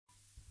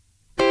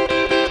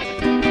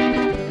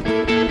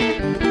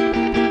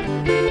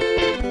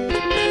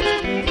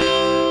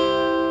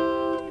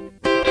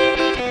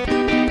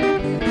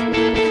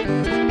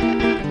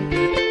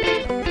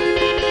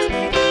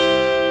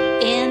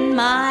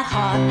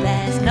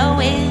There's no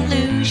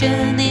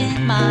illusion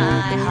in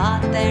my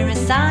heart, there are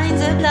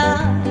signs of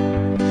love.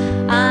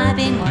 I've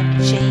been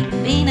watching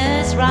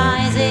Venus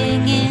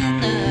rising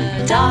in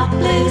the dark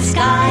blue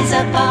skies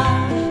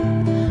above.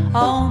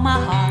 Oh, my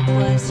heart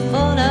was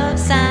full of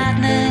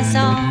sadness,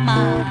 oh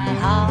my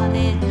heart,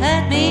 it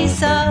hurt me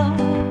so.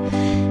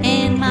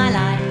 In my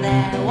life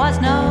there was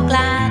no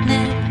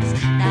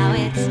gladness, now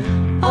it's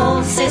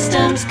all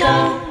systems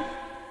go.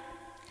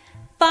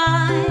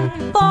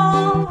 5,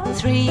 4,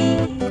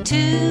 3,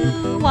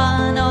 2,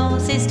 1, all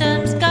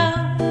systems go.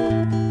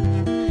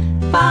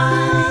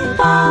 5,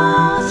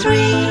 4,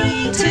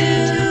 3,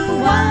 2,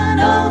 1,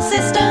 all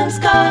systems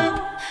go.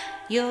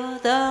 You're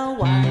the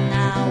one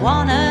I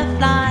wanna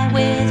fly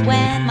with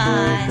when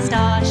my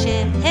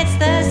starship hits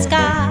the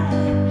sky.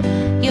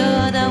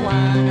 You're the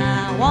one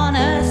I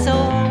wanna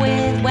soar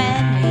with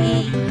when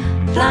we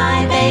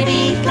fly,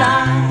 baby,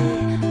 fly.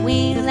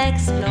 We'll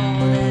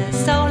explore the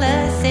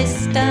solar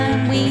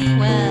system, we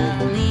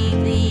will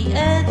leave the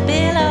Earth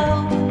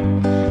below.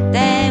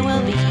 There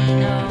will be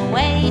no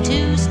way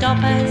to stop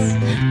us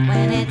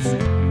when it's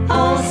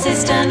all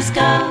systems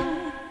go.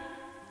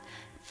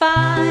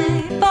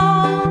 5,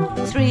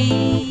 4,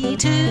 3,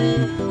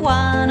 2,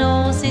 1,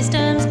 all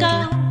systems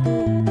go.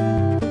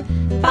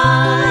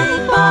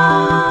 5,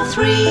 4,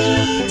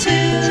 3,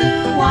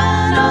 2,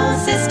 1, all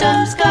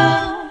systems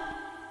go.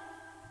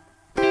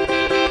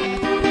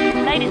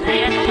 Ladies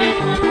and gentlemen,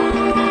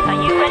 are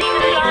you ready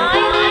to fly?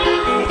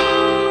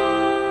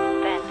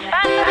 Then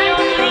fasten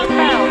your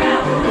seatbelt.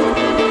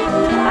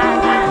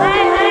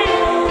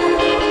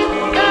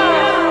 Go!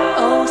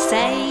 Oh,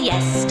 say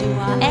yes to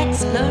our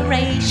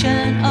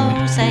exploration.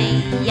 Oh, say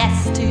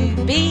yes to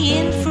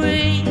being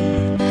free.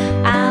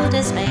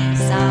 Outer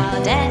space,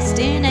 our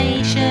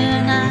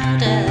destination.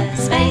 Outer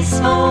space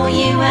for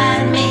you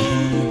and me.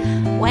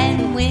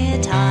 When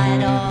we're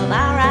tired of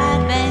our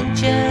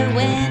adventure,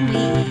 when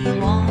we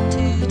want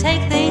to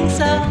take things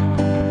slow,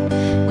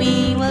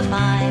 we will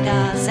find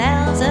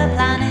ourselves a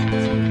planet.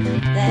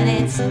 Then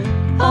it's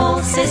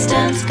all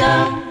systems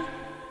go.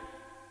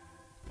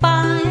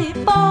 5,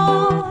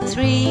 4,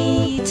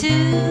 3,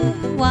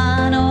 2,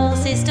 1, all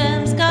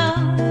systems go.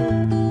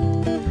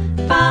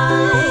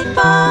 5,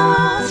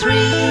 4,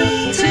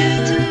 3,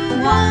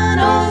 2, 1,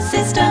 all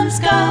systems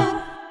go.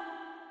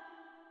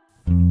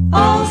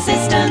 All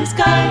systems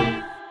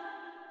go.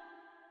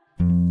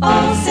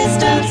 All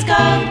systems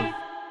go.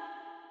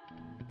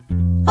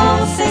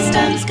 All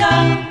systems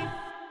go.